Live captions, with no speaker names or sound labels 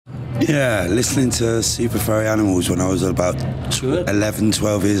Yeah, listening to Super Furry Animals when I was about 11,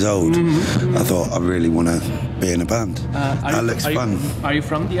 12 years old. I thought I really want to be in a band. That looks fun. Are you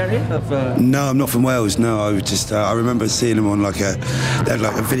from the area? No, I'm not from Wales. No, I was just. I remember seeing them on they had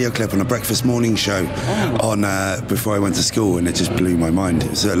a video clip on a breakfast morning show on before I went to school, and it just blew my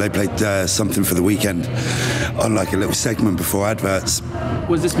mind. So they played something for the weekend on a little segment before adverts.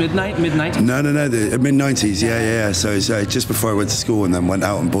 Was this mid-90s? No, the mid-90s. Yeah. So it's just before I went to school, and then went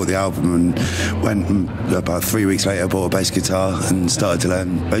out and bought the album, and went about 3 weeks later, bought a bass guitar and started to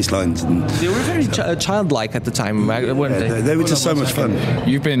learn bass lines. And they were very childlike at the time, weren't they? They were just so much fun.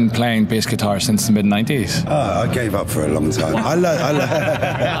 You've been playing bass guitar since the mid-90s. I gave up for a long time. I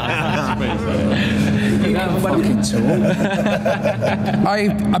fucking tool.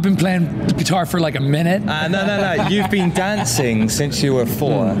 I've been playing guitar for like a minute. No. You've been dancing since you were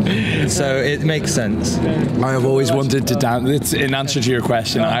 4, so it makes sense. I have always wanted to dance. It's in answer to your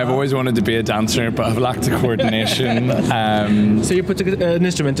question. I've always wanted to be a dancer, but I've lacked the coordination. So you put an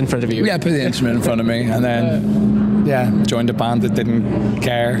instrument in front of you? Yeah, I put the instrument in front of me, and then joined a band that didn't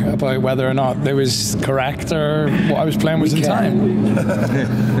care about whether or not it was correct or what I was playing was in time.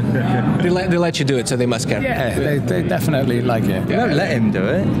 They let you do it, so they must care. Yeah, they definitely like it. You don't let him do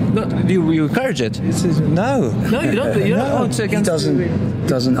it. No, you encourage it. No, you don't. You don't. He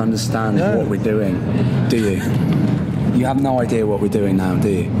doesn't understand what we're doing, do you? You have no idea what we're doing now, do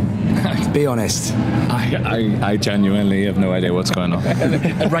you? Be honest. I genuinely have no idea what's going on.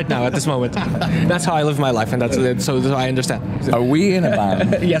 Right now, at this moment. That's how I live my life, and so I understand. Are we in a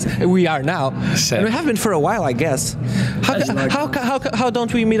band? Yes, we are now. And we have been for a while, I guess. How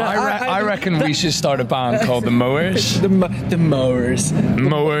don't we meet up? I reckon we should start a band called the Mowers. The Mowers.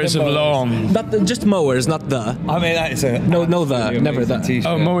 Mowers of Lawn. Not just mowers, not the. I mean, that's a no, the, never the.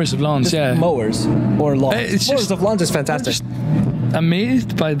 Oh, Mowers of Lawns, yeah. Mowers or lawns. Mowers of Lawns is fantastic.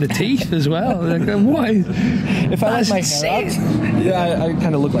 Amazed by the teeth as well. Like, why? If I let my hair out, I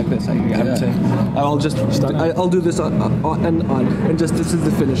kind of look like this. I'll just start. I'll do this on, and just this is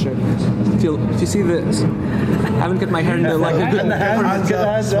the finisher. If you see this, I haven't got my hair into like a good.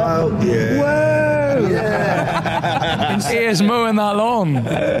 Hands up. Yeah. Whoa! Yeah. He is mowing that lawn. Do you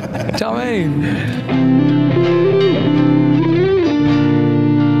know what I mean?